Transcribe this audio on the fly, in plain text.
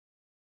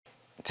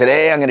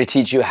Today I'm going to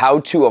teach you how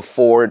to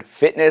afford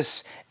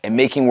fitness and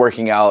making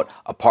working out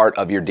a part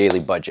of your daily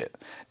budget.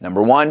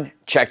 Number 1,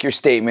 check your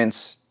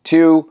statements.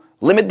 2,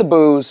 limit the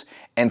booze.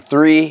 And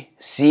 3,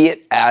 see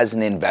it as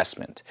an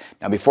investment.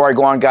 Now before I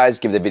go on, guys,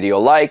 give the video a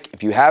like.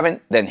 If you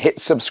haven't, then hit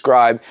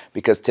subscribe,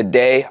 because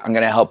today I'm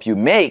going to help you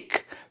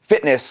make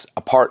fitness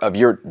a part of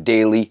your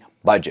daily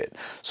budget.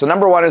 So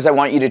number 1 is I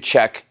want you to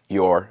check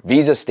your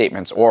Visa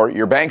statements or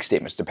your bank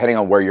statements, depending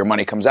on where your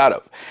money comes out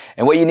of.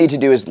 And what you need to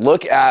do is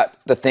look at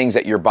the things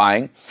that you're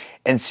buying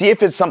and see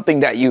if it's something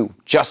that you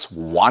just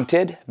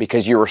wanted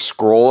because you were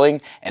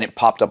scrolling and it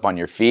popped up on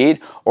your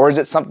feed, or is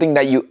it something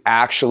that you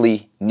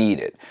actually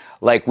needed?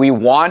 Like, we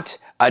want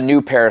a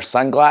new pair of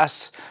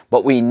sunglasses,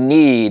 but we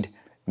need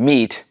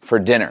meat for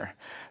dinner.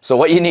 So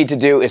what you need to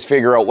do is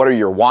figure out what are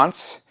your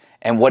wants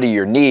and what are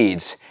your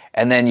needs,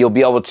 and then you'll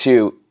be able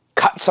to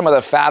cut some of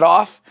the fat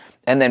off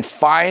and then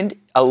find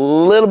a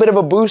little bit of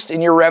a boost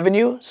in your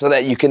revenue so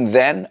that you can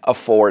then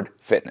afford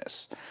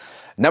fitness.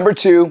 Number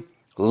 2,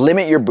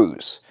 limit your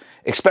booze,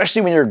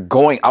 especially when you're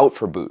going out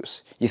for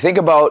booze. You think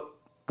about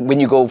when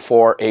you go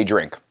for a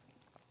drink.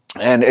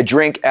 And a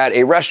drink at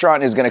a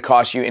restaurant is going to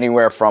cost you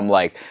anywhere from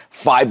like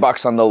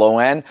 $5 on the low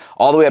end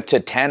all the way up to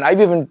 10.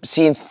 I've even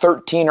seen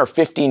 $13 or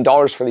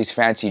 $15 for these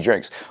fancy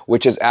drinks,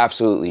 which is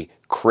absolutely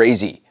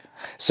crazy.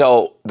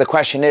 So the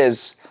question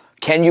is,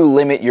 can you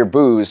limit your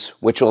booze,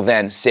 which will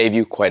then save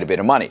you quite a bit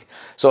of money?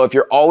 So if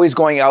you're always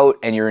going out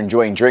and you're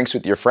enjoying drinks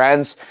with your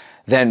friends,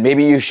 then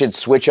maybe you should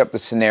switch up the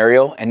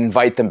scenario and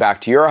invite them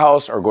back to your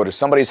house or go to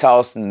somebody's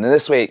house. And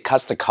this way it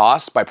cuts the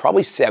cost by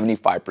probably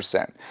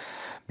 75%.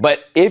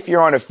 But if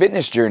you're on a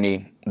fitness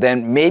journey,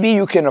 then maybe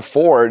you can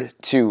afford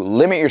to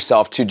limit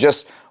yourself to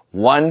just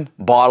 1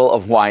 bottle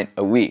of wine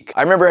a week.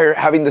 I remember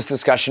having this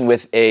discussion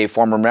with a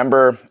former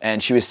member,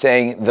 and she was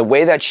saying the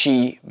way that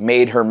she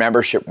made her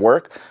membership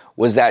work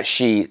was that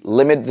she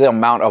limited the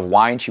amount of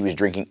wine she was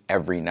drinking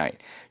every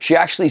night. She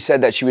actually said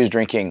that she was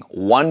drinking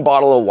 1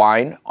 bottle of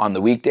wine on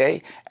the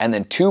weekday and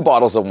then 2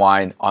 bottles of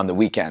wine on the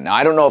weekend. Now,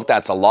 I don't know if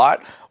that's a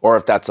lot or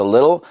if that's a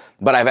little,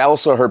 but I've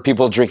also heard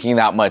people drinking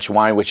that much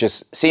wine, which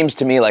just seems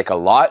to me like a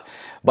lot.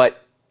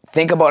 But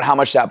think about how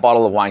much that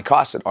bottle of wine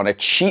costed. On a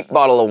cheap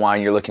bottle of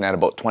wine, you're looking at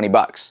about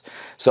 $20.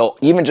 So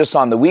even just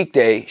on the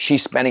weekday,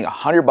 she's spending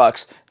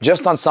 $100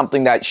 just on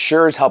something that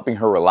sure is helping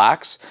her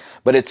relax,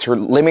 but it's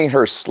limiting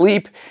her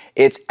sleep,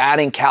 it's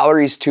adding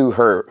calories to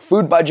her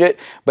food budget,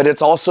 but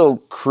it's also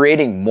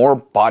creating more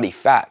body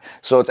fat.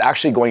 So it's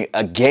actually going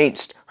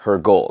against her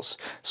goals.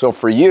 So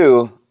for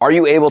you, are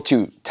you able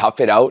to tough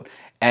it out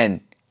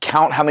and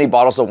count how many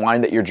bottles of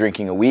wine that you're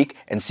drinking a week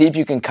and see if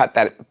you can cut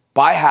that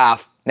by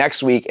half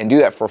next week and do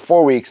that for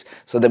 4 weeks,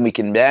 so then we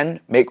can then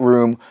make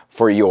room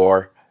for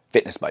your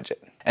fitness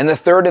budget. And the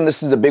third, and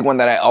this is a big one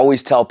that I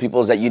always tell people,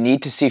 is that you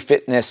need to see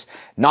fitness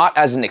not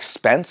as an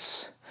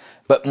expense,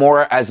 but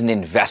more as an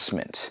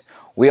investment.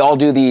 We all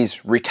do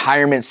these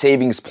retirement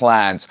savings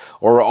plans,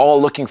 or we're all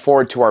looking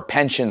forward to our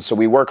pension, so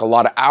we work a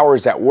lot of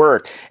hours at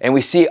work, and we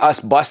see us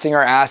busting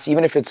our ass,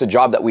 even if it's a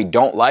job that we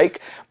don't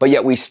like, but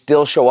yet we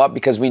still show up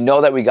because we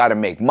know that we got to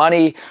make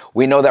money.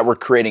 We know that we're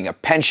creating a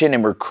pension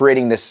and we're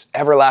creating this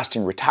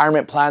everlasting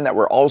retirement plan that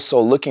we're also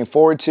looking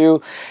forward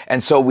to.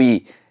 And so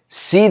we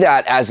see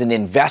that as an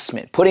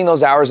investment, putting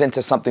those hours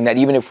into something that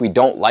even if we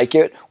don't like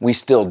it, we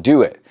still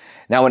do it.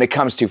 Now, when it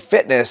comes to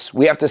fitness,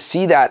 we have to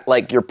see that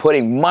like you're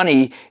putting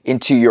money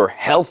into your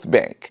health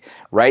bank,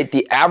 right?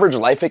 The average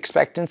life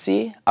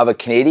expectancy of a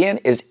Canadian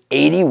is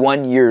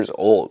 81 years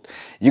old.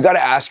 You got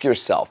to ask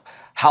yourself,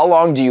 how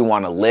long do you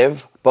want to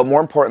live? But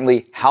more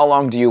importantly, how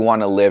long do you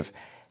want to live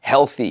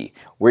healthy,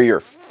 where you're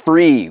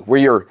free, where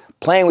you're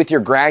playing with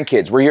your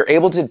grandkids, where you're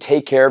able to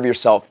take care of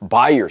yourself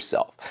by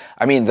yourself?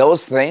 I mean,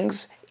 those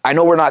things, I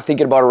know we're not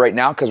thinking about it right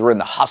now because we're in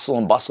the hustle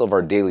and bustle of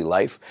our daily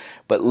life,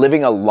 but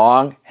living a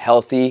long,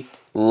 healthy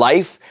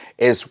life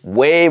is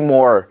way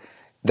more,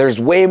 there's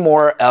way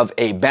more of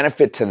a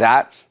benefit to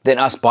that than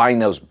us buying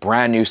those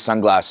brand new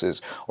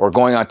sunglasses or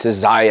going on to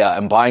Zaya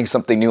and buying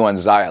something new on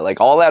Zaya.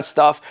 Like, all that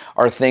stuff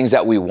are things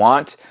that we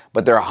want,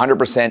 but they're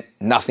 100%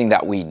 nothing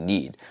that we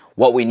need.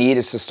 What we need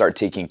is to start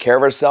taking care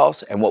of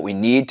ourselves, and what we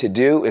need to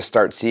do is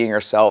start seeing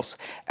ourselves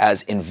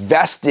as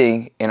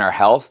investing in our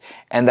health,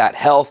 and that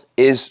health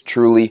is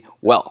truly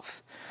wealth.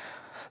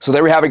 So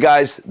there we have it,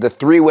 guys. The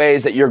 3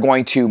 ways that you're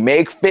going to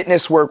make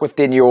fitness work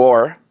within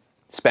your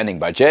spending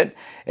budget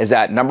is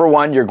that number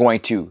 1, you're going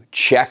to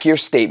check your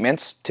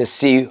statements to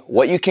see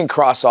what you can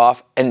cross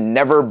off and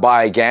never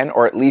buy again,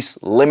 or at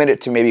least limit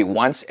it to maybe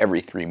once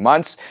every 3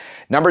 months.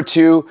 Number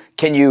 2,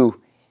 can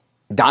you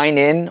dine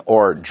in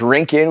or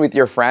drink in with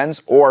your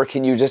friends, or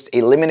can you just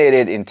eliminate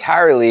it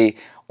entirely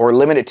or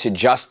limit it to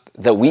just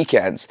the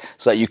weekends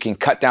so that you can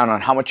cut down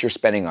on how much you're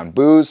spending on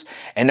booze?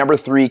 And number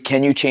 3,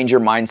 can you change your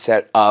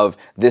mindset of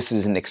this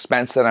is an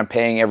expense that I'm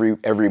paying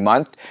every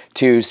month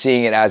to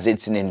seeing it as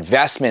it's an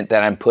investment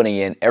that I'm putting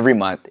in every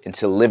month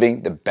into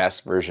living the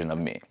best version of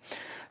me?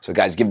 So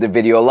guys, give the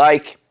video a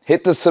like,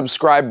 hit the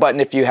subscribe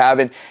button if you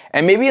haven't,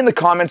 and maybe in the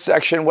comments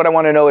section, what I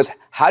want to know is,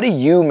 how do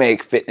you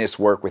make fitness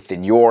work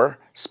within your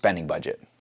spending budget?